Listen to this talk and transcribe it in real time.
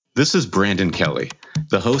This is Brandon Kelly,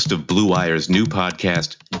 the host of Blue Wire's new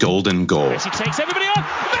podcast, Golden Goal. Messi takes everybody on.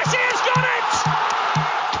 Messi has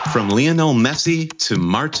got it! From Lionel Messi to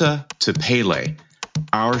Marta to Pele,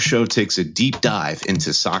 our show takes a deep dive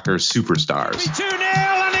into soccer superstars. 2-0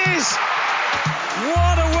 and is.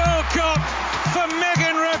 What a World Cup for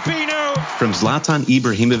Megan Rapinoe. From Zlatan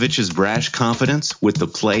Ibrahimovic's brash confidence with the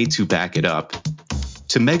play to back it up,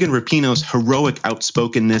 to Megan Rapinoe's heroic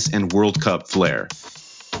outspokenness and World Cup flair.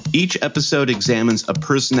 Each episode examines a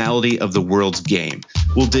personality of the world's game.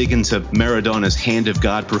 We'll dig into Maradona's Hand of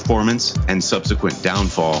God performance and subsequent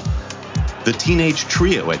downfall, the teenage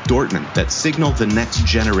trio at Dortmund that signaled the next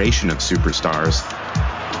generation of superstars,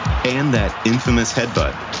 and that infamous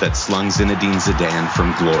headbutt that slung Zinedine Zidane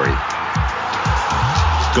from glory.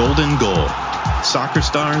 Golden Goal, soccer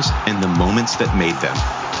stars and the moments that made them.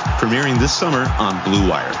 Premiering this summer on Blue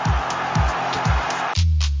Wire.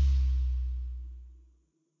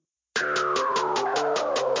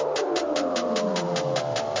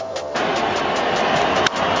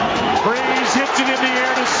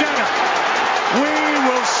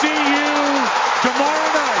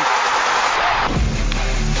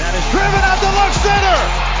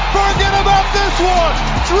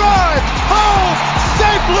 Drive home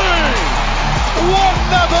safely. 1-0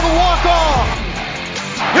 walk-off.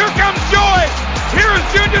 Here comes Joyce. Here is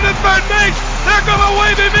Junior to third base. They're going to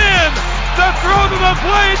wave him in. The throw to the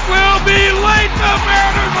plate will be late. The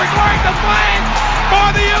Mariners are going to play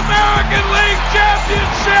for the American League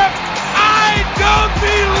Championship. I don't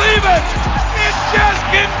believe it. It just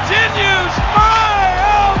continues. My,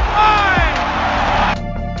 oh my.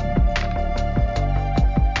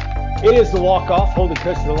 It is the walk-off. Holden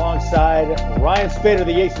Kushner alongside Ryan Spader,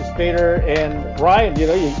 the Ace of Spader. And Ryan, you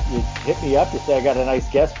hit me up. You said I got a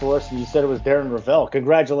nice guest for us, and you said it was Darren Rovell.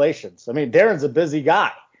 Congratulations. I mean, Darren's a busy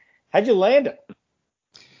guy. How'd you land him?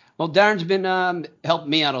 Well, Darren's been helping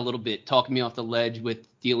me out a little bit, talking me off the ledge with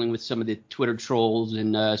dealing with some of the Twitter trolls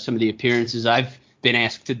and some of the appearances I've been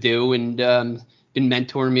asked to do, and been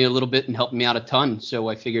mentoring me a little bit and helping me out a ton. So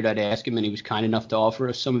I figured I'd ask him, and he was kind enough to offer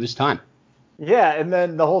us some of his time. Yeah, and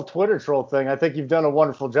then the whole Twitter troll thing, I think you've done a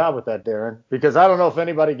wonderful job with that, Darren, because I don't know if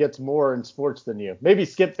anybody gets more in sports than you. Maybe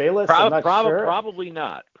Skip Bayless, I'm not sure. Probably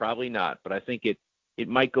not, but I think it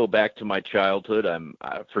might go back to my childhood.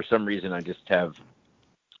 For some reason, I just have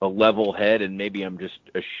a level head, and maybe I'm just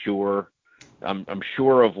I'm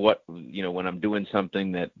sure of what, when I'm doing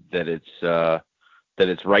something that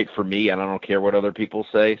it's right for me, and I don't care what other people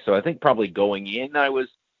say. So I think probably going in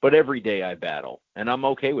but every day I battle, and I'm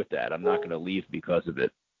okay with that. I'm not going to leave because of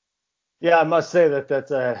it. Yeah, I must say that's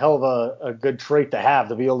a hell of a good trait to have,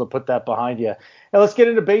 to be able to put that behind you. Now let's get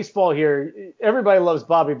into baseball here. Everybody loves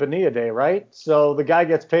Bobby Bonilla Day, right? So the guy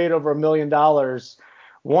gets paid over $1 million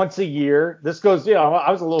once a year. This goes, I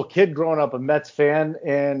was a little kid growing up, a Mets fan,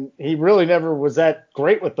 and he really never was that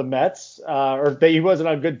great with the Mets, or he wasn't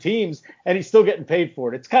on good teams, and he's still getting paid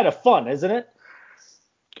for it. It's kind of fun, isn't it?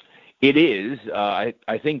 It is. I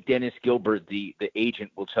think Dennis Gilbert, the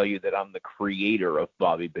agent, will tell you that I'm the creator of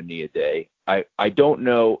Bobby Bonilla Day. I don't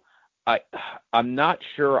know. I'm not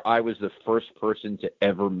sure I was the first person to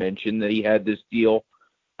ever mention that he had this deal,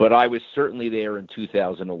 but I was certainly there in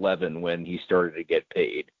 2011 when he started to get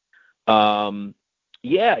paid. It's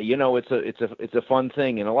a fun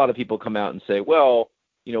thing, and a lot of people come out and say, well,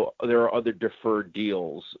 there are other deferred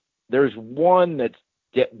deals. There's one that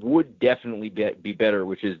would definitely be better,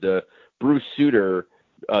 which is the Bruce Sutter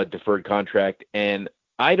deferred contract. And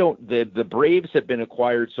the Braves have been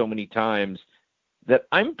acquired so many times that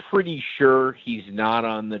I'm pretty sure he's not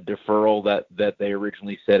on the deferral that they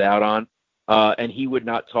originally set out on, and he would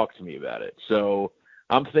not talk to me about it. So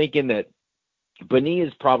I'm thinking that Bonilla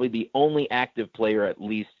is probably the only active player, at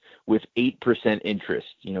least with 8% interest.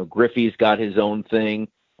 Griffey's got his own thing,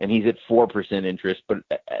 and he's at 4% interest. But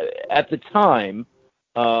at the time,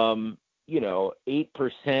 8%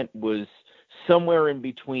 was somewhere in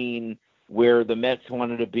between where the Mets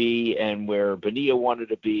wanted to be and where Bonilla wanted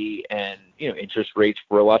to be, and interest rates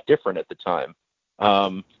were a lot different at the time.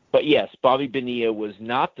 But yes, Bobby Bonilla was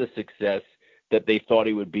not the success that they thought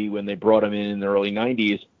he would be when they brought him in the early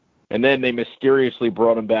 90s, and then they mysteriously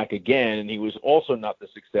brought him back again, and he was also not the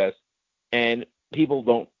success. And people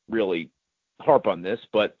don't really harp on this,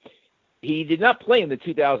 but he did not play in the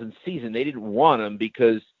 2000 season. They didn't want him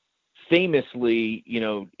because famously,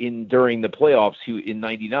 during the playoffs, in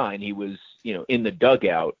 '99, he was, in the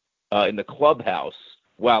dugout, in the clubhouse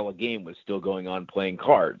while a game was still going on, playing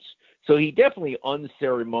cards. So he definitely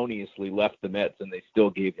unceremoniously left the Mets, and they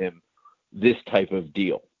still gave him this type of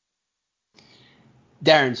deal.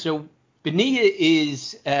 Darren, so Bonilla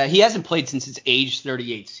is he hasn't played since his age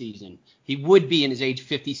 38 season. He would be in his age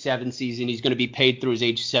 57 season. He's going to be paid through his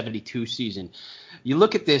age 72 season. You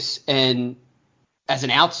look at this, and as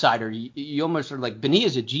an outsider, you almost are like,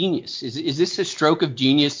 Bonilla's a genius. Is this a stroke of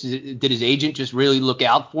genius? Did his agent just really look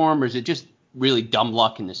out for him, or is it just really dumb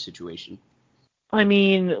luck in this situation? I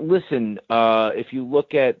mean, listen, if you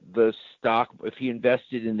look at the stock, if he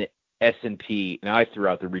invested in the S&P, and I threw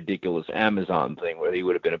out the ridiculous Amazon thing where he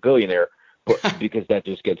would have been a billionaire, but because that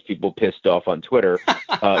just gets people pissed off on Twitter.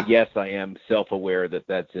 Yes, I am self-aware that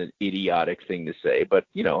that's an idiotic thing to say, but,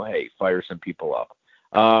 hey, fire some people up.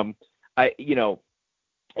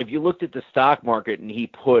 If you looked at the stock market and he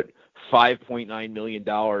put $5.9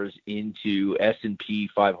 million into S&P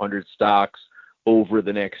 500 stocks over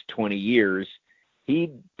the next 20 years,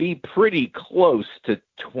 he'd be pretty close to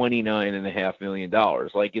 $29.5 million.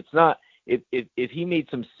 Like, it's not, if he made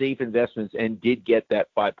some safe investments and did get that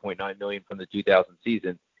 $5.9 million from the 2000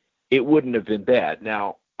 season, it wouldn't have been bad.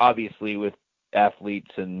 Now, obviously, with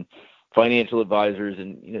athletes and financial advisors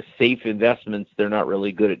and safe investments, they're not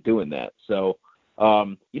really good at doing that. So,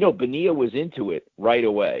 Bonilla was into it right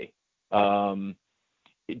away.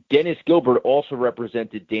 Dennis Gilbert also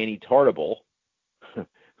represented Danny Tartabull,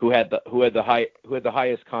 who had the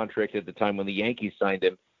highest contract at the time when the Yankees signed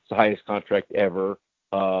him. It's the highest contract ever.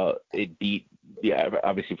 It beat,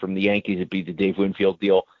 obviously from the Yankees, it beat the Dave Winfield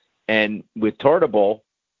deal. And with Tartabull,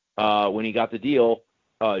 when he got the deal,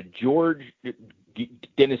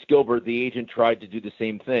 Dennis Gilbert, the agent, tried to do the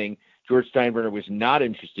same thing. George Steinbrenner was not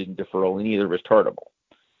interested in deferral, and neither was Tartabull.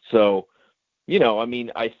 So,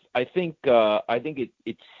 I think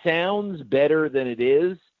it sounds better than it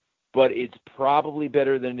is, but it's probably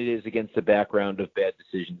better than it is against the background of bad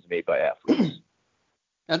decisions made by athletes.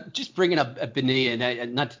 Just bringing up Bonilla,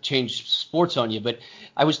 and not to change sports on you, but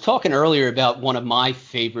I was talking earlier about one of my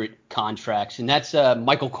favorite contracts, and that's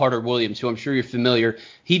Michael Carter Williams, who I'm sure you're familiar.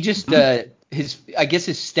 He just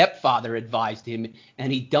his stepfather advised him,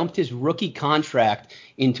 and he dumped his rookie contract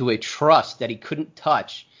into a trust that he couldn't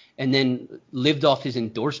touch, and then lived off his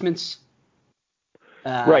endorsements.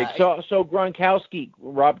 Right. So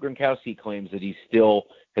Rob Gronkowski claims that he still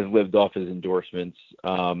has lived off his endorsements.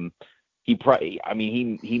 He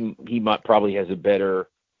might probably has a better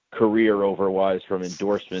career overwise from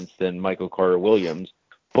endorsements than Michael Carter Williams,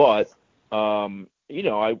 but I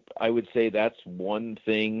would say that's one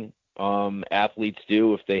thing athletes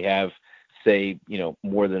do if they have, say,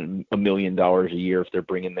 more than $1 million a year, if they're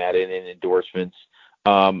bringing that in endorsements.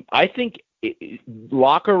 I think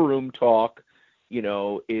locker room talk,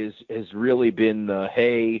 has really been the,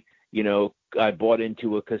 hey, I bought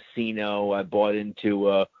into a casino, I bought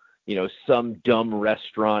into some dumb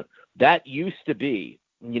restaurant. That used to be,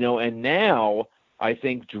 and now I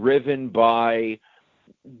think driven by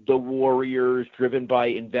the Warriors, driven by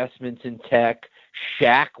investments in tech.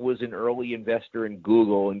 Shaq was an early investor in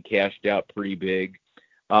Google and cashed out pretty big.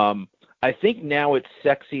 I think now it's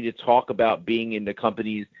sexy to talk about being into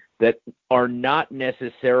companies that are not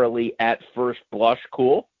necessarily at first blush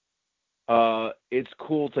cool. It's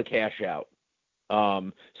cool to cash out.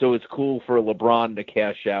 So it's cool for LeBron to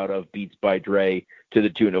cash out of Beats by Dre to the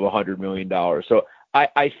tune of $100 million. So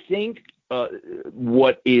I think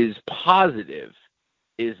what is positive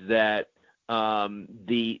is that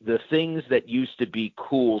the things that used to be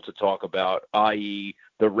cool to talk about, i.e.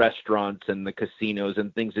 the restaurants and the casinos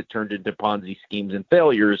and things that turned into Ponzi schemes and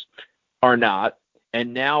failures, are not.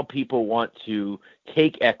 And now people want to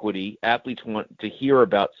take equity. Athletes want to hear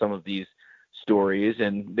about some of these stories,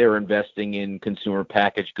 and they're investing in consumer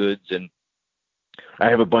packaged goods. And I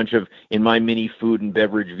have a bunch of, in my mini food and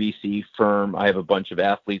beverage VC firm, I have a bunch of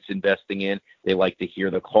athletes investing in. They like to hear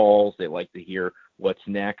the calls. They like to hear what's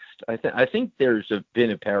next. I think there's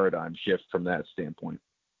been a paradigm shift from that standpoint.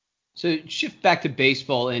 So shift back to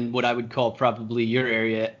baseball and what I would call probably your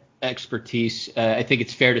area expertise. I think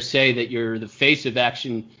it's fair to say that you're the face of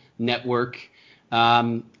Action Network.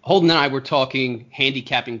 Holden and I were talking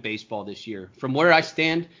handicapping baseball this year. From where I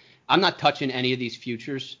stand, I'm not touching any of these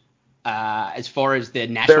futures. As far as the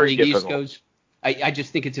National League East goes, I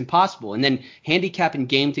just think it's impossible. And then handicapping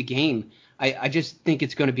game to game, I just think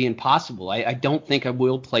it's going to be impossible. I don't think I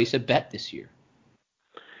will place a bet this year.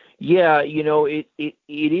 Yeah, it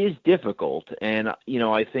is difficult. And,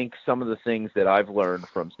 I think some of the things that I've learned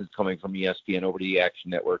since coming from ESPN over to the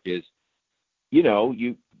Action Network is,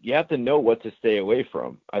 you have to know what to stay away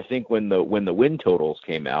from. I think when the win totals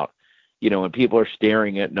came out, when people are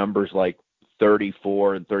staring at numbers like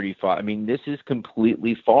 34 and 35, I mean, this is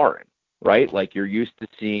completely foreign, right? Like you're used to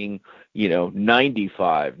seeing,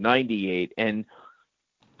 95, 98. And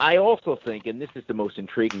I also think, and this is the most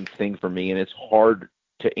intriguing thing for me, and it's hard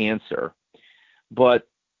to answer, but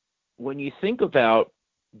when you think about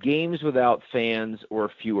games without fans or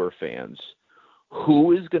fewer fans,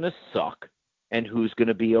 who is going to suck and who's going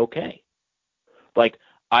to be okay? Like,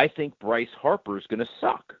 I think Bryce Harper is going to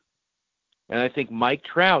suck. And I think Mike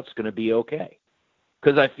Trout's going to be okay.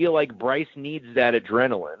 Because I feel like Bryce needs that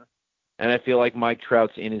adrenaline, and I feel like Mike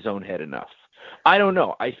Trout's in his own head enough. I don't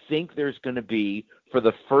know. I think there's going to be, for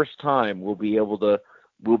the first time, we'll be able to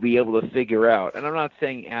figure out, and I'm not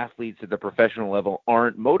saying athletes at the professional level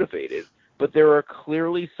aren't motivated, but there are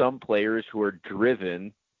clearly some players who are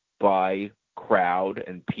driven by crowd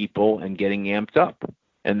and people and getting amped up.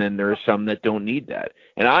 And then there are some that don't need that.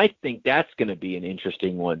 And I think that's going to be an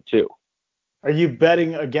interesting one too. Are you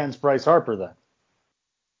betting against Bryce Harper then?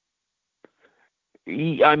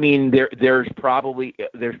 I mean, there's probably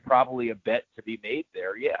a bet to be made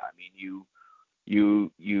there. Yeah. I mean,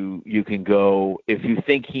 you can go, if you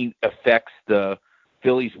think he affects the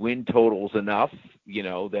Phillies win totals enough,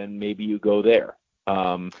 then maybe you go there.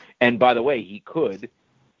 And by the way, he could,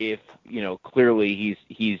 if, clearly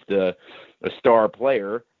he's a star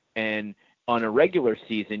player, and on a regular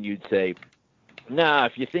season, you'd say, nah,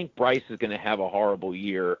 if you think Bryce is going to have a horrible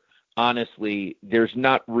year, honestly, there's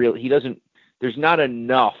not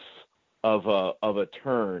enough of a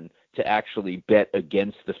turn to actually bet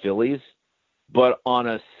against the Phillies. But on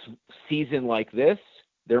a season like this,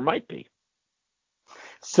 there might be.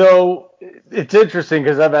 So it's interesting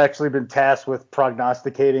because I've actually been tasked with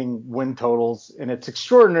prognosticating win totals, and it's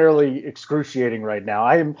extraordinarily excruciating right now.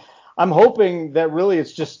 I'm hoping that really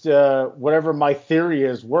it's just whatever my theory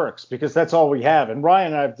is works, because that's all we have. And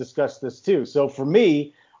Ryan and I have discussed this too. So for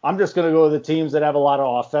me, I'm just going to go with the teams that have a lot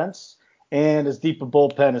of offense and as deep a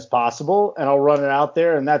bullpen as possible, and I'll run it out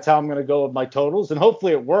there, and that's how I'm going to go with my totals. And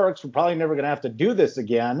hopefully it works. We're probably never going to have to do this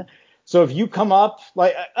again. So if you come up,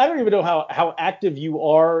 like, I don't even know how active you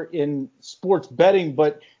are in sports betting,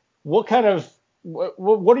 but what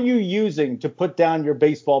are you using to put down your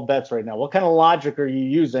baseball bets right now? What kind of logic are you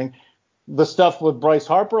using? The stuff with Bryce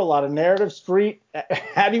Harper, a lot of narrative street.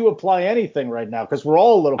 How do you apply anything right now? Because we're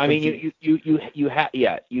all a little confused. I mean,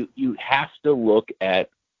 you have to look at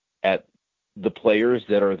the players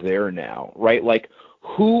that are there now, right? Like,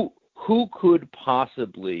 who could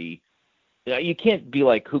possibly. You can't be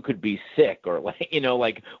like, who could be sick, or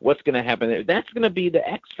like what's going to happen there. That's going to be the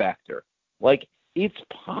X factor. Like, it's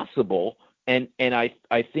possible, and I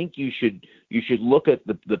think you should look at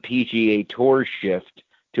the PGA Tour shift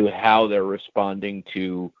to how they're responding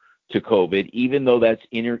to COVID, even though that's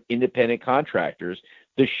independent contractors.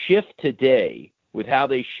 The shift today with how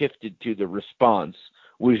they shifted to the response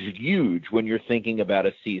was huge when you're thinking about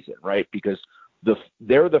a season, right? Because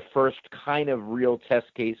they're the first kind of real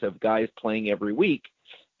test case of guys playing every week.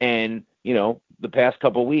 And, the past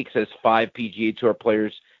couple of weeks, as 5 PGA Tour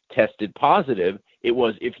players tested positive, it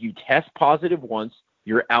was, if you test positive once,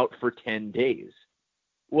 you're out for 10 days.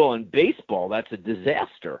 Well, in baseball, that's a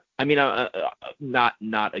disaster. I mean,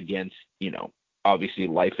 not against, obviously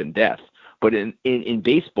life and death, but in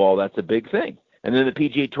baseball, that's a big thing. And then the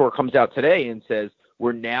PGA Tour comes out today and says,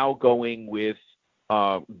 we're now going with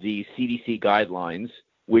the CDC guidelines,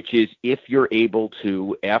 which is if you're able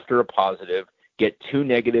to, after a positive, get 2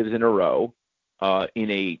 negatives in a row in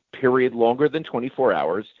a period longer than 24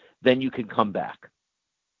 hours, then you can come back.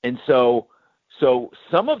 And so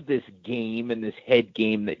some of this game and this head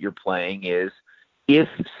game that you're playing is, if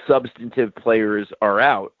substantive players are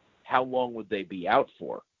out, how long would they be out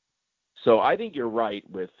for? So I think you're right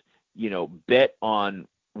with, bet on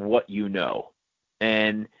what you know.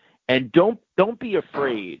 And don't be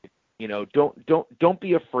afraid, don't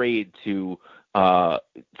be afraid to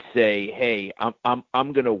say, hey,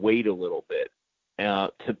 I'm going to wait a little bit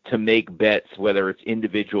to make bets, whether it's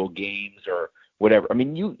individual games or whatever. I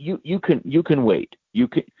mean, you can wait.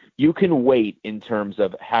 You can wait in terms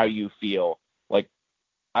of how you feel. Like,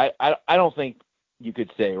 I don't think you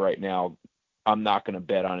could say right now, I'm not going to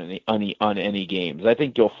bet on any games. I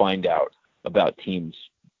think you'll find out about teams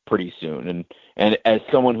pretty soon. And as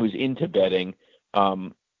someone who's into betting,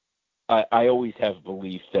 I always have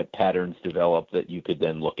belief that patterns develop that you could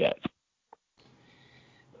then look at.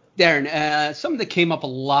 Darren, something that came up a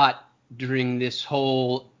lot during this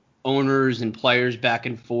whole owners and players back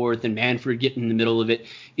and forth and Manfred getting in the middle of it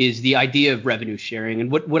is the idea of revenue sharing.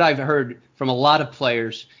 And what I've heard from a lot of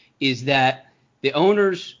players is that the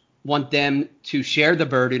owners want them to share the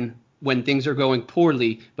burden when things are going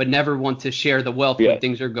poorly, but never want to share the wealth when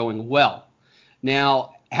things are going well.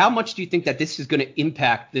 Now, how much do you think that this is going to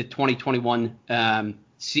impact the 2021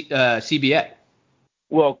 CBA?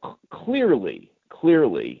 Well, clearly,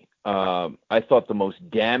 clearly, I thought the most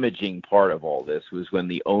damaging part of all this was when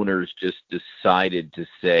the owners just decided to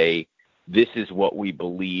say, this is what we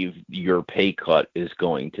believe your pay cut is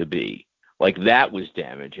going to be. Like, that was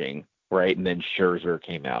damaging, right? And then Scherzer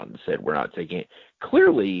came out and said, we're not taking it.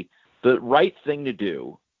 Clearly, the right thing to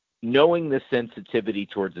do, knowing the sensitivity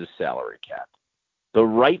towards the salary cap, the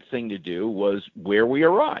right thing to do was where we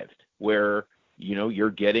arrived, where, you're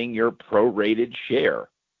getting your prorated share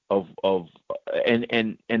of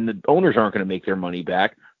and the owners aren't going to make their money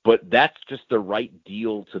back, but that's just the right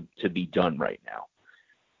deal to be done right now.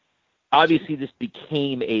 Obviously, this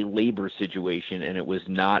became a labor situation, and it was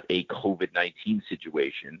not a COVID-19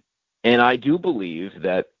 situation. And I do believe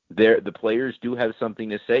that the players do have something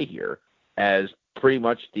to say here, as pretty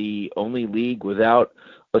much the only league without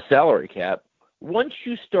a salary cap. Once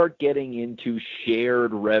you start getting into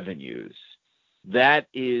shared revenues, that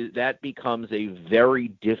becomes a very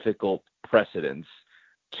difficult precedence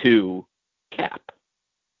to cap.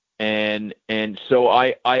 And so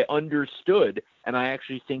I understood, and I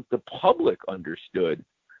actually think the public understood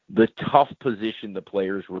the tough position the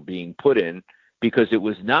players were being put in, because it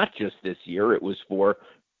was not just this year, it was for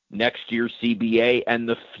next year's CBA and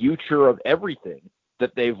the future of everything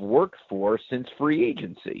that they've worked for since free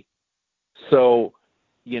agency. So,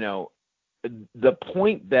 the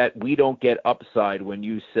point that we don't get upside when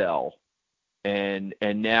you sell and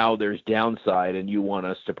now there's downside and you want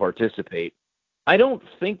us to participate, I don't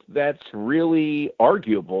think that's really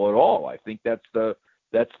arguable at all. I think that's the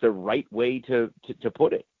right way to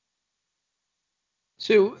put it.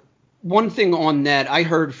 So one thing on that, I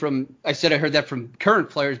heard that from current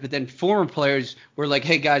players, but then former players were like,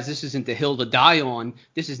 hey guys, this isn't the hill to die on.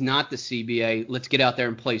 This is not the CBA. Let's get out there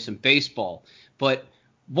and play some baseball. But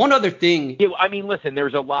one other thing. Yeah, I mean, listen,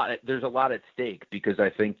 there's a lot at stake, because I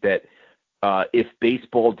think that if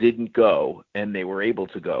baseball didn't go and they were able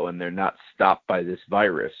to go and they're not stopped by this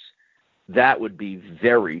virus, that would be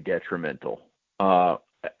very detrimental.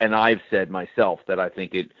 And I've said myself that I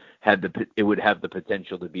think it would have the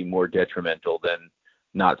potential to be more detrimental than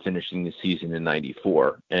not finishing the season in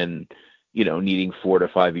 '94 and, needing 4 to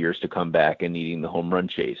 5 years to come back and needing the home run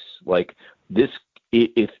chase. Like this,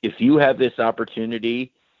 if you have this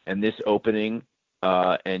opportunity and this opening,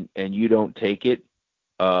 and you don't take it,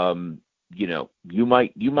 you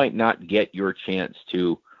might not get your chance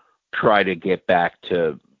to try to get back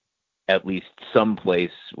to at least some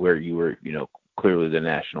place where you were, clearly the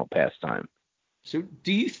national pastime. So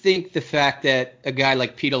do you think the fact that a guy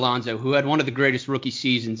like Pete Alonso, who had one of the greatest rookie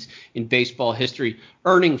seasons in baseball history,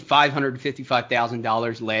 earning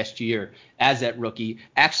 $555,000 last year as that rookie,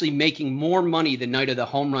 actually making more money the night of the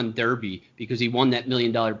home run derby because he won that $1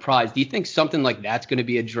 million prize, do you think something like that's going to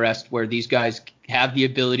be addressed, where these guys have the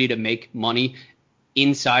ability to make money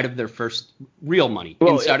inside of their first real money,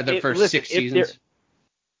 inside of their first 6 seasons?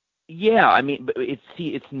 Yeah, I mean, but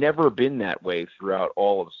it's never been that way throughout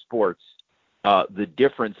all of sports. The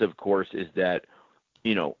difference, of course, is that,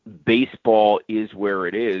 baseball is where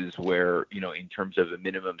it is, where, in terms of the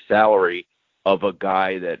minimum salary of a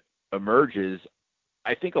guy that emerges,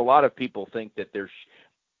 I think a lot of people think that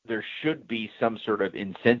there should be some sort of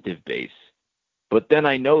incentive base. But then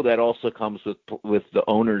I know that also comes with the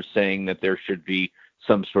owners saying that there should be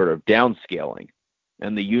some sort of downscaling,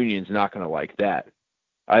 and the union's not going to like that.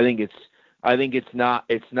 I think it's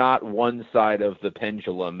not one side of the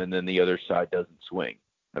pendulum and then the other side doesn't swing.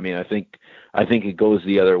 I mean, I think it goes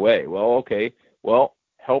the other way. Well, okay,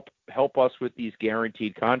 help us with these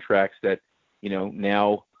guaranteed contracts that,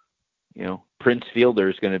 now, Prince Fielder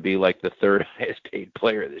is going to be like the third highest paid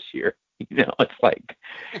player this year. It's like,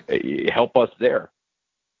 help us there.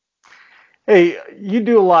 Hey, you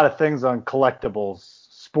do a lot of things on collectibles.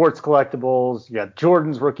 Sports collectibles, you got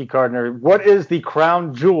Jordan's rookie card. What is the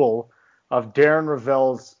crown jewel of Darren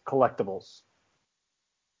Rovell's collectibles?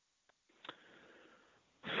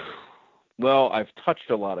 Well, I've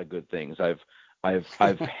touched a lot of good things. I've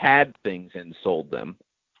had things and sold them.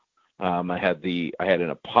 I had an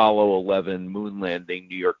Apollo 11 moon landing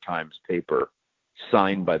New York Times paper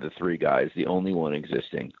signed by the 3 guys, the only one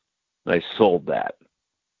existing. I sold that.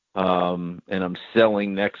 And I'm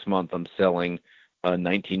selling next month. I'm selling a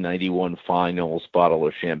 1991 Finals bottle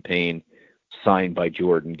of champagne signed by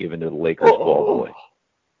Jordan, given to the Lakers ball boy.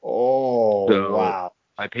 Oh, so wow!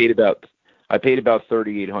 I paid about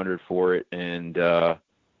 $3,800 for it, and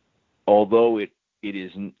although it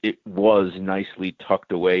was nicely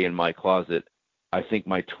tucked away in my closet, I think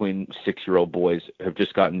my twin 6-year-old boys have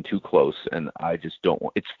just gotten too close, and I just don't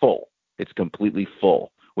want. It's full. It's completely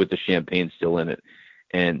full with the champagne still in it.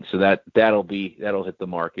 And so that'll hit the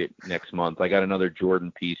market next month. I got another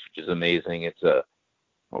Jordan piece, which is amazing. It's that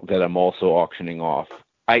I'm also auctioning off.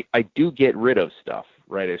 I do get rid of stuff,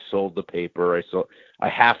 right? I sold the paper. I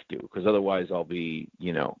have to, because otherwise I'll be,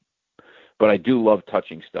 but I do love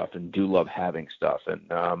touching stuff and do love having stuff.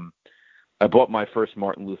 And I bought my first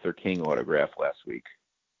Martin Luther King autograph last week.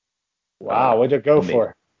 Wow, what'd it go amazing.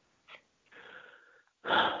 for?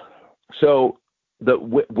 So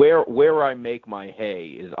where I make my hay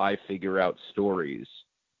is I figure out stories.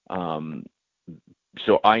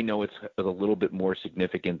 So I know it's a little bit more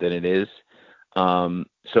significant than it is. So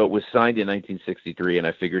it was signed in 1963, and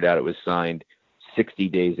I figured out it was signed 60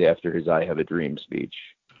 days after his "I Have a Dream" speech.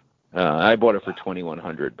 I bought it for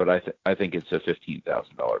 $2,100, but I think it's a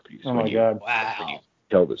 $15,000 piece. Oh my God! When you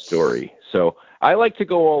tell the story. So I like to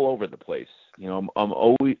go all over the place. I'm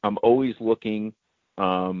always looking.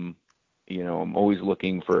 I'm always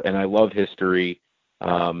looking for, and I love history,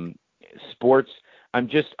 sports.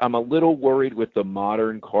 I'm a little worried with the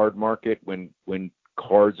modern card market when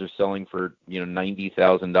cards are selling for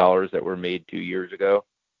 $90,000 that were made 2 years ago.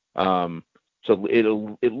 So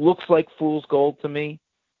it looks like fool's gold to me,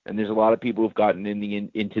 and there's a lot of people who've gotten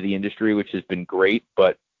into the industry, which has been great.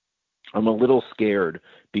 But I'm a little scared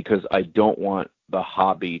because I don't want the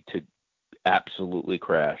hobby to absolutely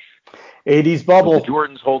crash. 80s bubble. The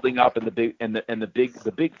Jordan's holding up, and the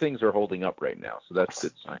big things are holding up right now, so that's a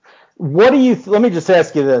good sign. Let me just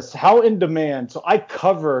ask you this: how in demand? So I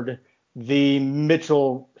covered the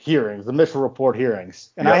Mitchell hearings, the Mitchell report hearings,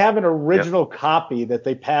 and I have an original copy that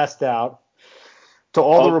they passed out to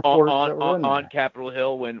all the reporters that were in there. On Capitol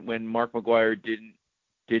Hill when Mark McGuire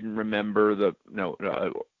didn't remember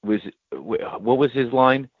what was his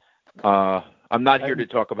line? I'm not here to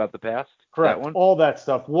talk about the past. Correct. That one? All that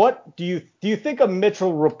stuff. What do you think a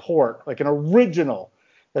Mitchell report, like an original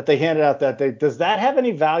that they handed out that day, does that have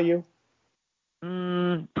any value?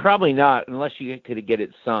 Probably not, unless you could get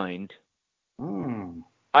it signed.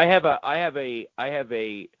 I have a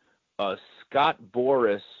Scott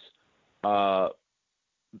Boras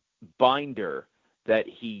binder that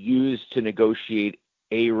he used to negotiate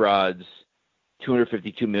A-Rod's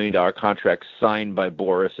 $252 million contract signed by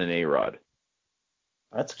Boras and A-Rod.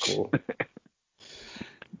 That's cool.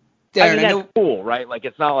 Darren, that's cool, right? Like,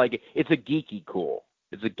 it's not like it's a geeky cool.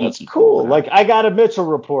 It's a geeky. That's cool. Like, I got a Mitchell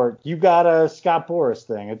report. You got a Scott Boras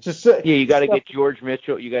thing. It's just you got to get George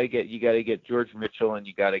Mitchell. You got to get George Mitchell, and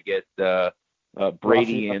you got to get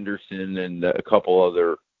Brady Anderson and a couple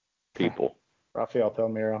other people. Rafael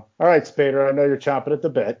Palmeiro. All right, Spader. I know you're chomping at the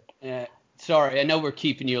bit. Sorry, I know we're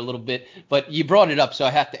keeping you a little bit, but you brought it up, so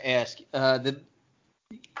I have to ask.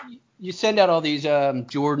 You send out all these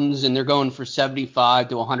Jordans, and they're going for $75,000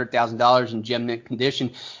 to $100,000 in gem mint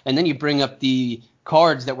condition, and then you bring up the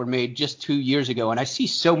cards that were made just 2 years ago, and I see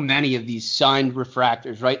so many of these signed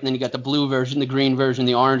refractors, right? And then you got the blue version, the green version,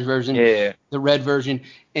 the orange version, the red version,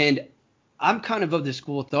 and I'm kind of the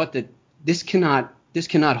school of thought that this cannot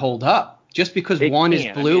hold up just because one is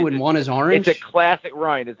blue and one is orange. It's a classic,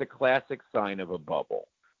 Ryan. It's a classic sign of a bubble,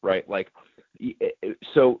 right? Like.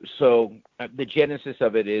 So the genesis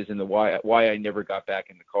of it is, and the why I never got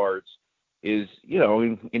back into cards is,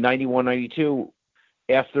 in 91, 92,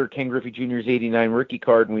 after Ken Griffey Jr.'s 89 rookie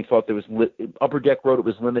card, and we thought there was Upper Deck wrote it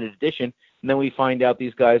was limited edition, and then we find out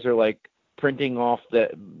these guys are like printing off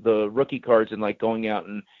the rookie cards and like going out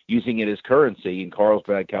and using it as currency in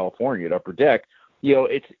Carlsbad, California at Upper Deck.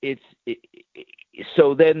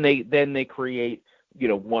 So then they create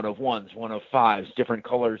one of ones, one of fives, different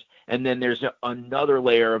colors, and then there's another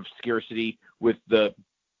layer of scarcity with the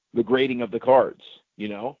grading of the cards,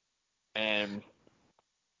 and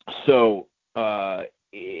so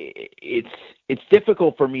it's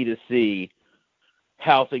difficult for me to see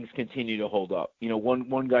how things continue to hold up.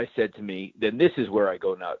 One guy said to me, then this is where I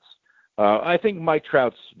go nuts. I think Mike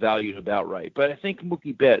Trout's valued about right, but I think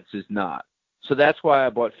Mookie Betts is not. So that's why I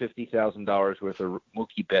bought $50,000 worth of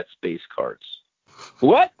Mookie Betts base cards.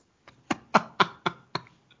 What?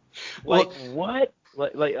 What?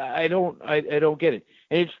 Like I don't get it.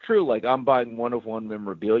 And it's true. Like, I'm buying one of one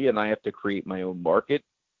memorabilia, and I have to create my own market.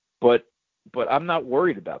 But I'm not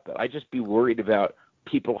worried about that. I just be worried about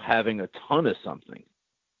people having a ton of something.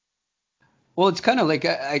 Well, it's kind of like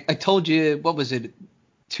I told you, what was it,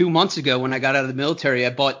 2 months ago when I got out of the military, I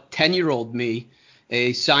bought 10-year-old me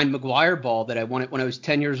a signed McGuire ball that I wanted when I was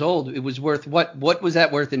 10 years old. It was worth what was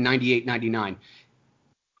that worth in 98, 99?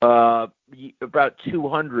 About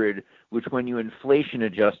 200, which when you inflation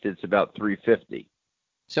adjust, it's about 350.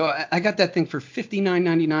 So I got that thing for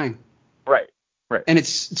 $59.99. Right. Right. And it's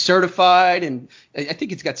certified, and I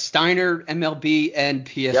think it's got Steiner, MLB, and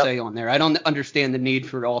PSA on there. I don't understand the need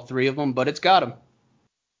for all three of them, but it's got them.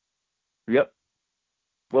 Yep.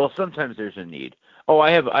 Well, sometimes there's a need. Oh,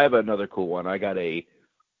 I have another cool one. I got a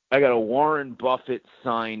Warren Buffett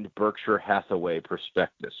signed Berkshire Hathaway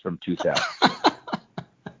prospectus from 2000.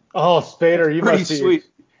 Oh, Spader, you Pretty must be sweet.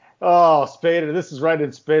 Oh, Spader, this is right in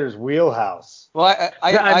Spader's wheelhouse. Well,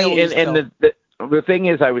 I mean, always and tell. the thing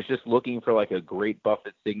is, I was just looking for like a great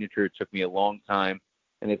Buffett signature. It took me a long time,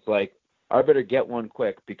 and it's like I better get one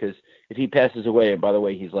quick because if he passes away, and by the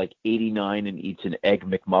way, he's like 89 and eats an egg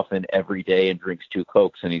McMuffin every day and drinks 2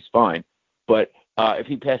 Cokes, and he's fine. But if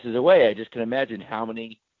he passes away, I just can imagine how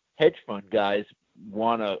many hedge fund guys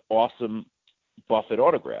want an awesome Buffett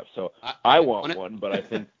autograph. So I want one, but I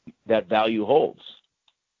think that value holds.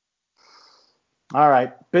 All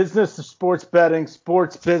right. Business of sports betting,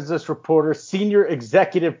 sports business reporter, senior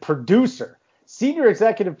executive producer. Senior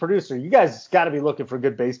executive producer. You guys got to be looking for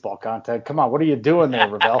good baseball content. Come on. What are you doing there,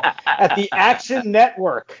 Rovell? At the Action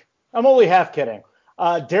Network. I'm only half kidding.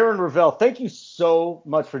 Darren Rovell, thank you so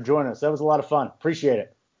much for joining us. That was a lot of fun. Appreciate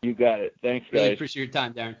it. You got it. Thanks, guys. Really appreciate your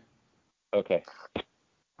time, Darren. Okay.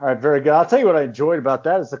 All right. Very good. I'll tell you what I enjoyed about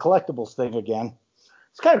that is the collectibles thing again.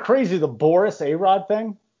 It's kind of crazy, the Boris A-Rod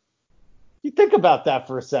thing. You think about that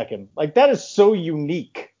for a second. Like, that is so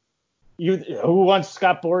unique. Who wants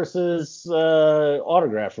Scott Boris's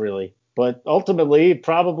autograph, really? But ultimately,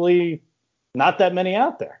 probably not that many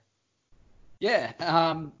out there. Yeah.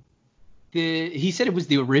 He said it was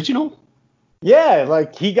the original? Yeah,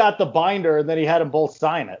 like he got the binder and then he had them both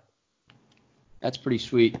sign it. That's pretty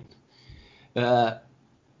sweet. Sorry,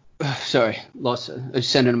 I was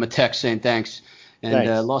sending him a text saying thanks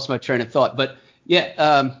and lost my train of thought. But,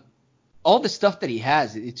 yeah, all the stuff that he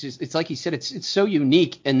has, it's like he said, it's so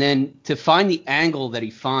unique. And then to find the angle that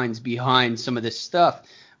he finds behind some of this stuff,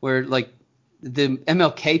 where like the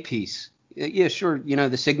MLK piece, yeah, sure,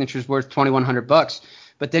 the signature's worth $2,100,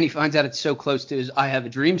 but then he finds out it's so close to his "I Have a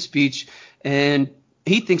Dream" speech, and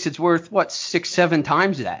he thinks it's worth 6-7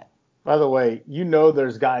 times that. By the way,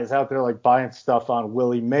 there's guys out there like buying stuff on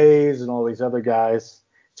Willie Mays and all these other guys.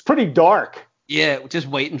 It's pretty dark. Yeah, just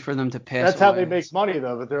waiting for them to pass. That's how they make money,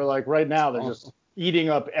 though. But they're like, right now, they're just eating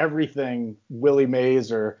up everything Willie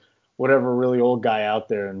Mays or whatever really old guy out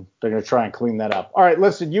there, and they're going to try and clean that up. All right,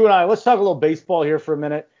 listen, you and I, let's talk a little baseball here for a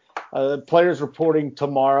minute. Players reporting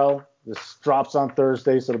tomorrow. This drops on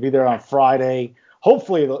Thursday, so it'll be there on Friday.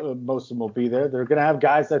 Hopefully, most of them will be there. They're going to have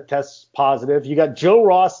guys that test positive. You got Joe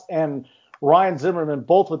Ross and Ryan Zimmerman,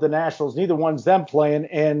 both with the Nationals. Neither one's them playing.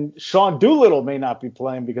 And Sean Doolittle may not be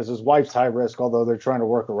playing because his wife's high risk, although they're trying to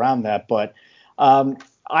work around that. But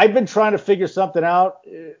I've been trying to figure something out.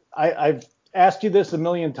 I've asked you this a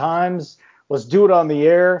million times. Let's do it on the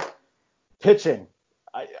air. Pitching.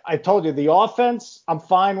 I told you, the offense I'm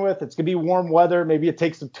fine with. It's going to be warm weather. Maybe it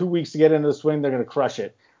takes them 2 weeks to get into the swing. They're going to crush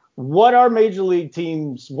it. What are major league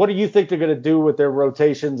teams? What do you think they're going to do with their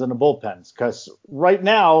rotations and the bullpens? Because right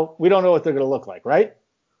now, we don't know what they're going to look like, right?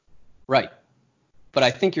 Right. But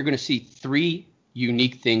I think you're going to see 3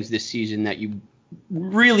 unique things this season that you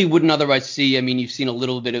really wouldn't otherwise see. I mean, you've seen a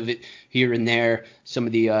little bit of it here and there, some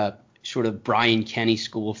of the sort of Brian Kenny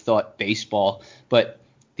school of thought baseball. But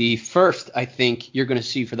the first, I think, you're going to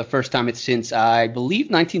see for the first time since, I believe,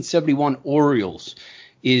 1971 Orioles,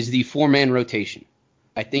 is the 4-man rotation.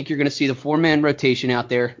 I think you're going to see the 4-man rotation out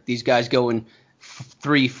there. These guys going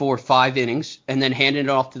 3, 4, 5 innings and then handing it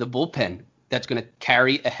off to the bullpen. That's going to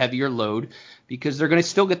carry a heavier load because they're going to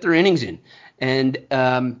still get their innings in. And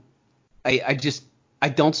I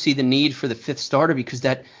don't see the need for the 5th starter because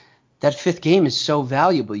that 5th game is so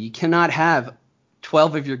valuable. You cannot have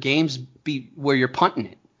 12 of your games be where you're punting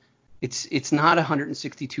it. It's not a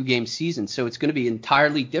 162 game season, so it's going to be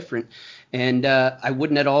entirely different. And I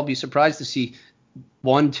wouldn't at all be surprised to see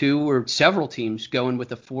 1, 2, or several teams going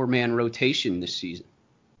with a 4-man rotation this season.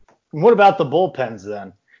 What about the bullpens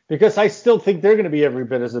then? Because I still think they're going to be every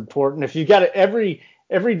bit as important. If you got it every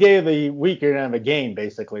day of the week, you're going to have a game,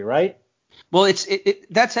 basically, right? Well,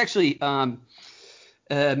 that's actually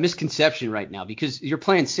a misconception right now because you're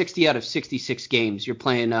playing 60 out of 66 games. You're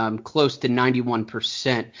playing close to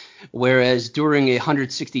 91%, whereas during a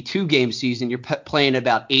 162 game season, you're playing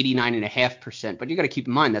about 89.5%. But you got to keep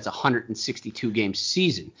in mind that's a 162 game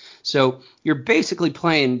season. So you're basically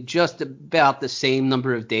playing just about the same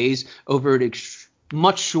number of days over an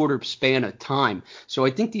much shorter span of time. So I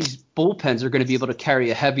think these bullpens are going to be able to carry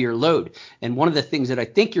a heavier load. And one of the things that I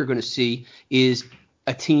think you're going to see is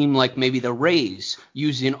a team like maybe the Rays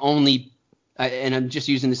using only and I'm just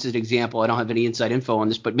using this as an example. I don't have any inside info on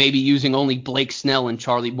this, but maybe using only Blake Snell and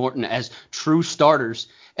Charlie Morton as true starters,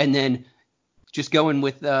 and then just going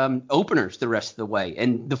with openers the rest of the way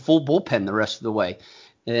and the full bullpen the rest of the way.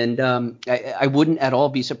 And I wouldn't at all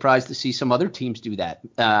be surprised to see some other teams do that.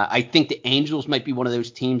 I think the Angels might be one of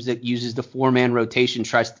those teams that uses the 4-man rotation,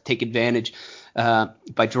 tries to take advantage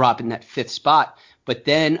by dropping that 5th spot. But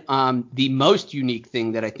then the most unique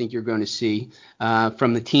thing that I think you're going to see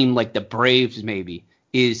from the team like the Braves maybe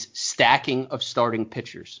is stacking of starting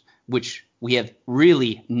pitchers, which we have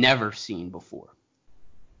really never seen before.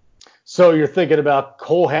 So you're thinking about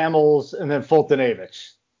Cole Hamels and then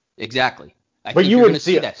Fultonavich. Exactly. But you wouldn't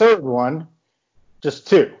see a third one, just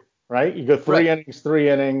 2, right? You go 3 innings, 3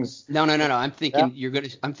 innings. No. I'm thinking you're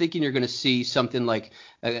gonna see something like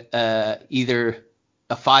either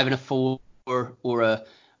a 5 and a 4 or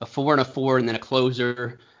a 4 and a 4 and then a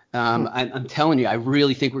closer. I'm telling you, I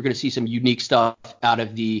really think we're gonna see some unique stuff out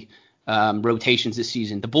of the rotations this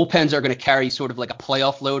season. The bullpens are gonna carry sort of like a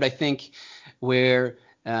playoff load, I think, where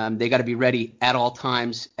they got to be ready at all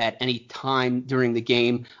times, at any time during the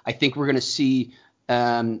game. I think we're going to see,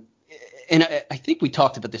 and I think we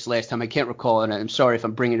talked about this last time. I can't recall, and I'm sorry if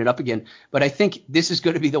I'm bringing it up again, but I think this is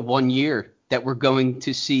going to be the one year that we're going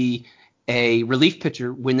to see a relief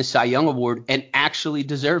pitcher win the Cy Young Award and actually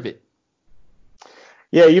deserve it.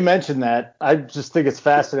 Yeah, you mentioned that. I just think it's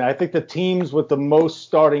fascinating. I think the teams with the most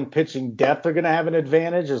starting pitching depth are going to have an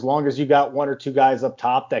advantage as long as you got 1 or 2 guys up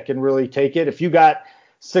top that can really take it. If you got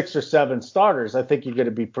 6 or 7 starters, I think you're going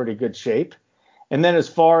to be pretty good shape. And then as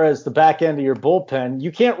far as the back end of your bullpen,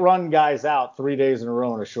 you can't run guys out 3 days in a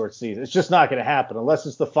row in a short season. It's just not going to happen unless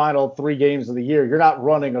it's the final 3 games of the year. You're not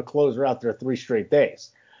running a closer out there 3 straight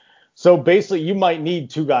days. So basically, you might need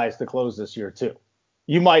 2 guys to close this year too.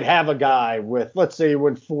 You might have a guy with, let's say you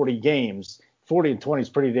win 40 games. 40 and 20 is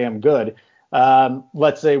pretty damn good.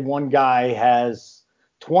 Let's say one guy has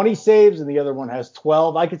 20 saves and the other one has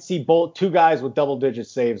 12. I could see 2 guys with double-digit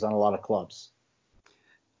saves on a lot of clubs.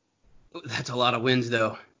 That's a lot of wins,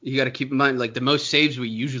 though. You got to keep in mind, like the most saves we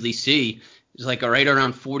usually see is like right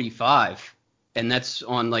around 45, and that's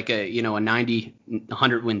on like a 90,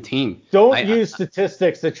 100 win team. Don't use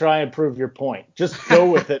statistics to try and prove your point. Just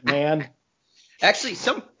go with it, man. Actually,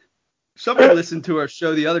 somebody listened to our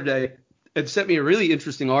show the other day and sent me a really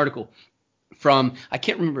interesting article from, I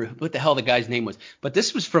can't remember what the hell the guy's name was, but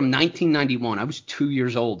this was from 1991. I was 2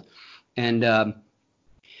 years old. And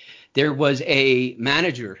there was a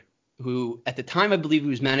manager who, at the time, I believe he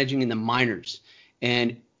was managing in the minors.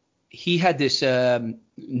 And he had this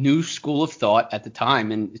new school of thought at the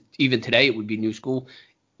time, and even today it would be new school,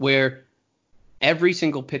 where every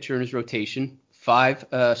single pitcher in his rotation,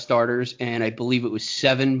 5 starters, and I believe it was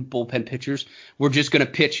 7 bullpen pitchers, were just going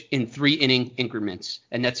to pitch in 3-inning increments.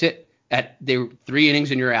 And that's it. They were 3 innings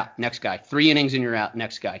and you're out, next guy. 3 innings and you're out,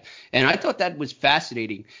 next guy. And I thought that was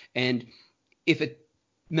fascinating. And if a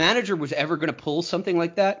manager was ever going to pull something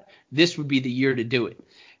like that, this would be the year to do it.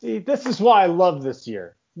 See, this is why I love this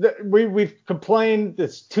year. We've complained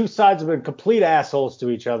that 2 sides have been complete assholes to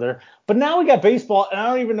each other. But now we got baseball, and I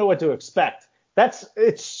don't even know what to expect.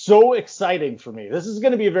 It's so exciting for me. This is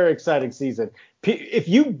going to be a very exciting season. If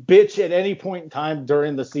you bitch at any point in time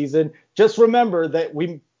during the season, just remember that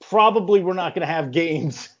we're not going to have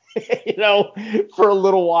games, for a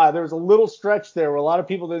little while. There was a little stretch there where a lot of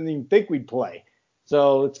people didn't even think we'd play.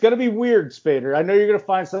 So it's going to be weird, Spader. I know you're going to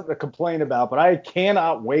find something to complain about, but I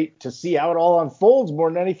cannot wait to see how it all unfolds more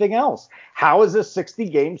than anything else. How is this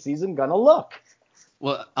 60-game season going to look?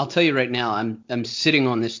 Well, I'll tell you right now, I'm sitting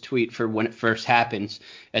on this tweet for when it first happens,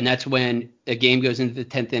 and that's when a game goes into the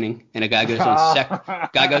 10th inning and a guy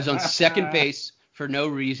goes on second base for no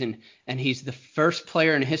reason, and he's the first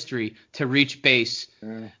player in history to reach base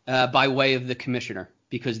by way of the commissioner,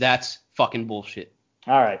 because that's fucking bullshit.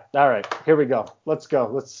 All right. Here we go. Let's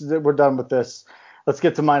go. We're done with this. Let's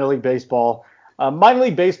get to minor league baseball. Minor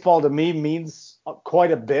league baseball to me means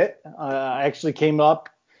quite a bit. I actually came up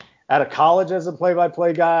out of college as a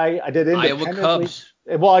play-by-play guy. I did Iowa Cubs.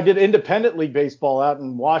 Well, I did independent league baseball out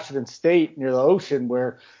in Washington State near the ocean,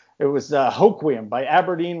 where it was Hoquiam by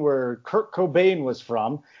Aberdeen, where Kurt Cobain was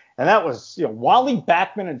from, and that was Wally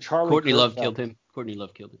Backman and Charlie. Courtney Love killed him.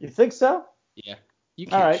 You think so? Yeah. You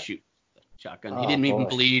can't shoot shotgun. He didn't even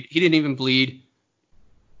bleed.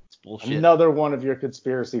 It's bullshit. Another one of your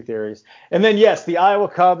conspiracy theories. And then, yes, the Iowa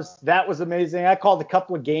Cubs, that was amazing. I called a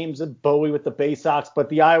couple of games at Bowie with the Bay Sox, but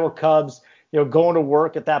the Iowa Cubs, going to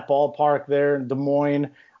work at that ballpark there in Des Moines,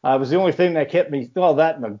 was the only thing that kept me,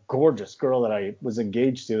 that and a gorgeous girl that I was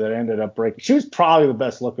engaged to that I ended up breaking. She was probably the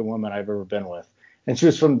best looking woman I've ever been with. And she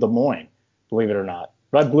was from Des Moines, believe it or not.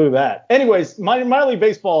 I blew that. Anyways, minor league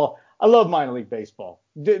baseball. I love minor league baseball.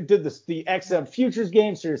 Did the XM Futures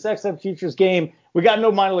game, Sirius XM Futures game. We got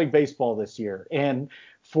no minor league baseball this year, and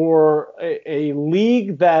for a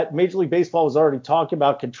league that Major League Baseball was already talking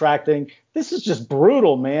about contracting, this is just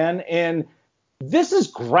brutal, man. And this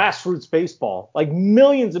is grassroots baseball. Like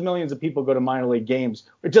millions and millions of people go to minor league games.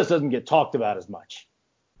 It just doesn't get talked about as much.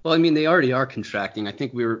 Well, I mean, they already are contracting. I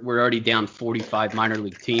think we're already down 45 minor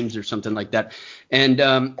league teams or something like that. And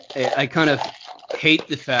I kind of hate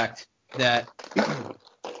the fact that –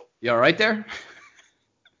 you all right there?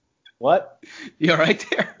 What? You all right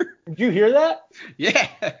there? Did you hear that? Yeah.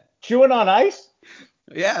 Chewing on ice?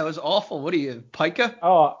 Yeah, it was awful. What are you, pica?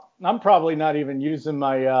 Oh, I'm probably not even using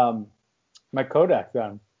my my Kodak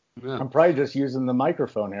then. Yeah. I'm probably just using the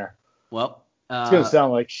microphone here. Well, it's going to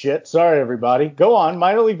sound like shit. Sorry, everybody. Go on.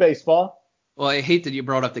 Minor league baseball. Well, I hate that you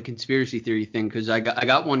brought up the conspiracy theory thing because I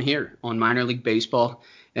got one here on minor league baseball,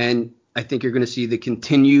 and I think you're going to see the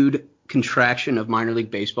continued contraction of minor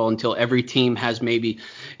league baseball until every team has maybe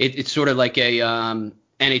it's sort of like a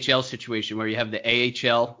NHL situation where you have the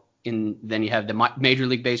AHL and then you have the Major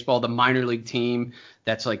League Baseball, the minor league team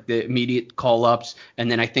that's like the immediate call-ups,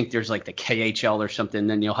 and then I think there's like the KHL or something.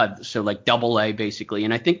 Then you'll have like AA basically,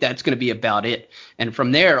 and I think that's going to be about it. And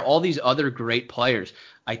from there, all these other great players.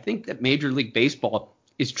 I think that Major League Baseball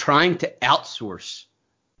is trying to outsource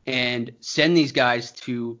and send these guys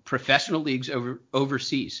to professional leagues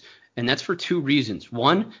overseas. And that's for two reasons.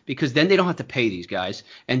 One, because then they don't have to pay these guys.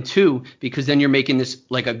 And two, because then you're making this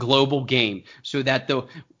like a global game so that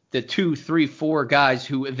the 2, 3, 4 guys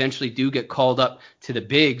who eventually do get called up to the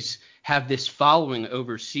bigs have this following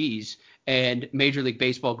overseas, and Major League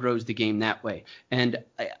Baseball grows the game that way. And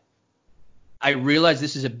I realize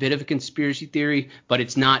this is a bit of a conspiracy theory, but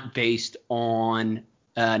it's not based on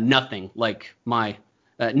nothing like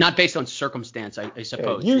not based on circumstance, I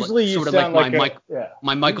suppose. Yeah, usually you sort of sound like like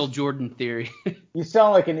my Michael Jordan theory. You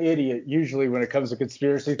sound like an idiot usually when it comes to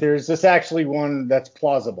conspiracy theories. This is actually one that's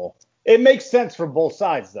plausible. It makes sense for both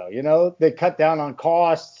sides, though. You know, they cut down on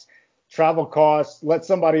costs, travel costs, let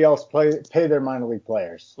somebody else pay their minor league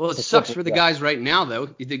players. Well, it sucks for the guys right now, though.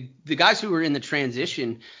 The guys who are in the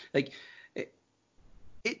transition, like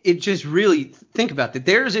it just really think about that.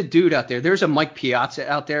 There's a dude out there. There's a Mike Piazza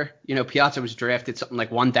out there. You know, Piazza was drafted something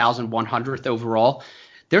like 1,100th overall.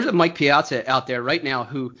 There's a Mike Piazza out there right now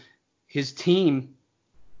who his team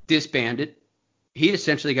disbanded. He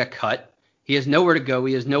essentially got cut. He has nowhere to go.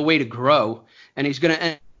 He has no way to grow. And he's going to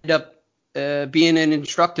end up being an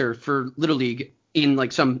instructor for Little League in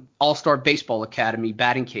like some all-star baseball academy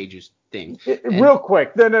batting cages thing. Real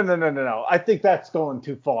quick. No. I think that's going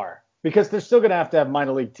too far because they're still going to have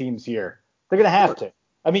minor league teams here. They're going to have to.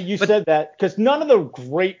 I mean, said that because none of the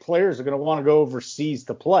great players are going to want to go overseas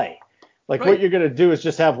to play. Like what you're going to do is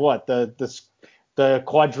just have the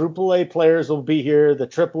quadruple A players will be here, the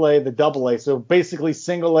triple A, the double A. So basically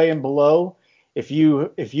single A and below. If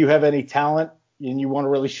you have any talent and you want to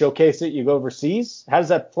really showcase it, you go overseas. How does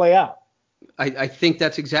that play out? I think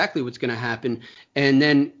that's exactly what's going to happen. And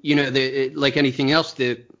then, you know, like anything else,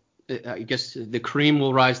 I guess the cream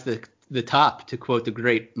will rise to the top, to quote the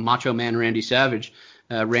great Macho Man Randy Savage,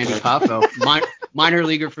 Randy Poffo, minor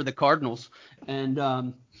leaguer for the Cardinals. And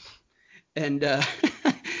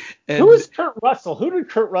who is Kurt Russell? Who did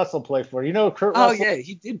Kurt Russell play for? You know Kurt Russell? Oh, yeah,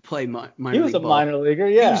 he did play minor league. He was a ball. minor leaguer,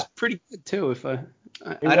 yeah. He was pretty good, too.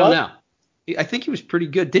 I don't know. I think he was pretty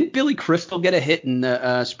good. Didn't Billy Crystal get a hit in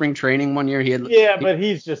the spring training one year? But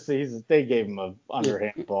they gave him an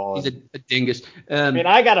underhand ball. He's a dingus. I mean,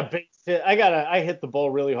 I got a base hit. I hit the ball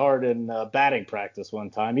really hard in batting practice one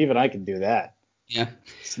time. Even I can do that. Yeah.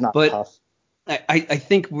 It's not tough. I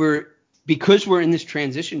think because we're in this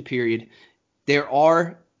transition period, there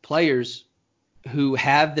are players who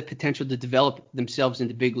have the potential to develop themselves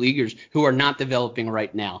into big leaguers who are not developing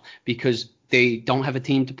right now because they don't have a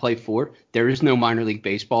team to play for. There is no minor league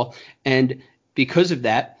baseball. And because of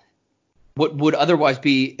that, what would otherwise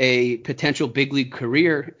be a potential big league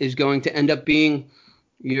career is going to end up being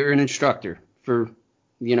you're an instructor for,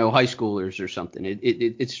 you know, high schoolers or something.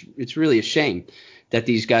 It's really a shame that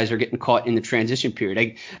these guys are getting caught in the transition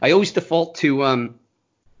period. I always default to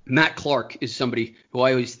Matt Clark is somebody who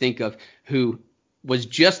I always think of who was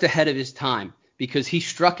just ahead of his time because he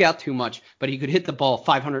struck out too much, but he could hit the ball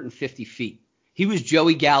 550 feet. He was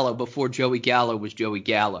Joey Gallo before Joey Gallo was Joey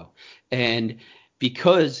Gallo. And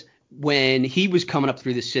because when he was coming up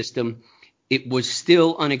through the system, it was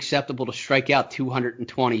still unacceptable to strike out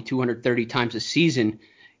 220, 230 times a season.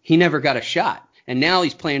 He never got a shot. And now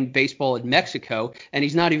he's playing baseball in Mexico, and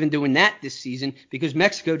he's not even doing that this season because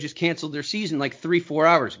Mexico just canceled their season like 3-4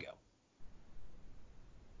 hours ago.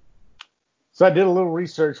 So I did a little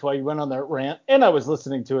research while you went on that rant, and I was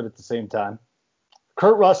listening to it at the same time.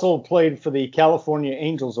 Kurt Russell played for the California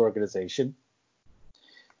Angels organization.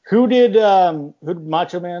 Who did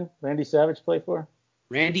Macho Man Randy Savage play for?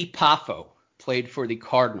 Randy Poffo played for the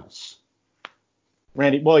Cardinals.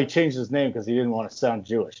 Well, he changed his name because he didn't want to sound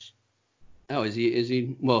Jewish. Oh, is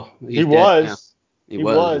he? Well, he was. He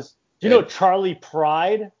was. Do you know Charlie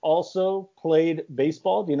Pride also played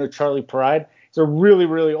baseball? Do you know Charlie Pride? He's a really,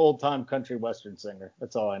 really old-time country western singer.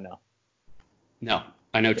 That's all I know. No,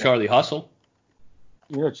 I know Charlie Hustle.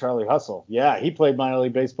 You know Charlie Hustle. Yeah, he played minor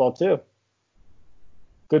league baseball too.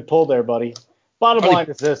 Good pull there, buddy. Bottom line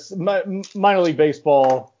is this. Minor league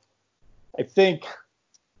baseball, I think,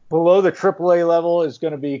 below the AAA level is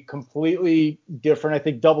going to be completely different. I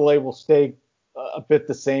think AA will stay a bit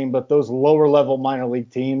the same, but those lower level minor league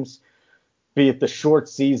teams, be it the short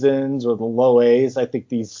seasons or the low A's, I think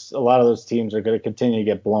a lot of those teams are going to continue to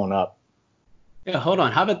get blown up. Yeah, hold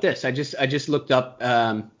on. How about this? I just looked up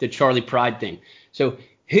the Charlie Pride thing. So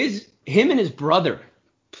him and his brother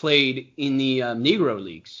played in the Negro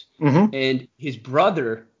Leagues, and his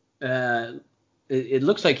brother, it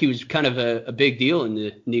looks like he was kind of a big deal in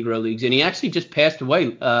the Negro Leagues, and he actually just passed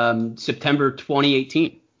away September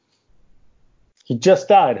 2018. He just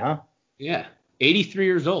died, huh? Yeah, 83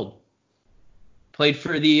 years old. Played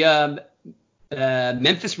for the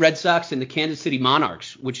Memphis Red Sox and the Kansas City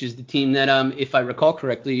Monarchs, which is the team that, if I recall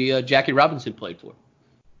correctly, Jackie Robinson played for.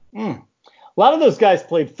 A lot of those guys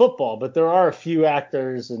played football, but there are a few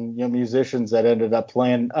actors and musicians that ended up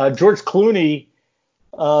playing. George Clooney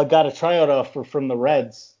got a tryout offer from the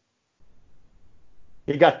Reds.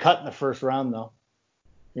 He got cut in the first round, though.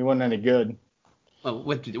 He wasn't any good. Well,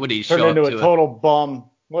 what did he turned show into up to? A total bum.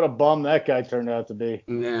 What a bum that guy turned out to be.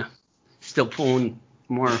 Yeah, still pulling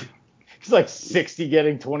more. He's like 60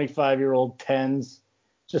 getting 25-year-old 10s.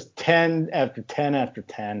 Just 10 after 10 after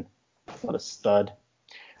 10. What a stud.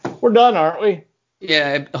 We're done, aren't we?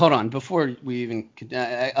 Yeah, hold on. Before we even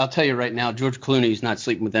I'll tell you right now, George Clooney's not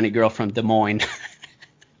sleeping with any girl from Des Moines.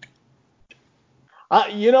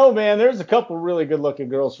 Man, there's a couple really good-looking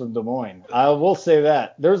girls from Des Moines. I will say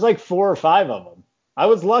that. There's like 4 or 5 of them. I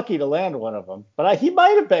was lucky to land one of them. But he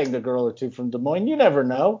might have banged a girl or two from Des Moines. You never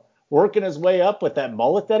know. Working his way up with that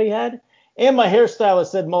mullet that he had. And my hairstylist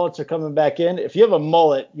said mullets are coming back in. If you have a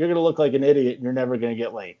mullet, you're going to look like an idiot and you're never going to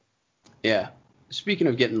get laid. Yeah. Speaking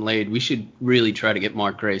of getting laid, we should really try to get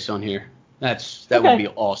Mark Grace on here. That would be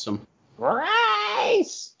awesome.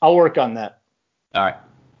 Grace! I'll work on that. All right.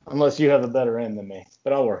 Unless you have a better end than me,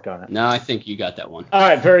 but I'll work on it. No, I think you got that one. All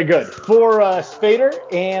right, very good. For Spader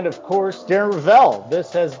and, of course, Darren Rovell,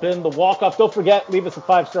 this has been the walk-off. Don't forget, leave us a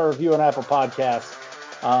 5-star review on Apple Podcasts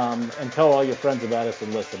and tell all your friends about us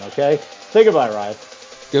and listen, okay? Say goodbye, Ryan.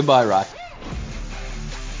 Goodbye, Ryan.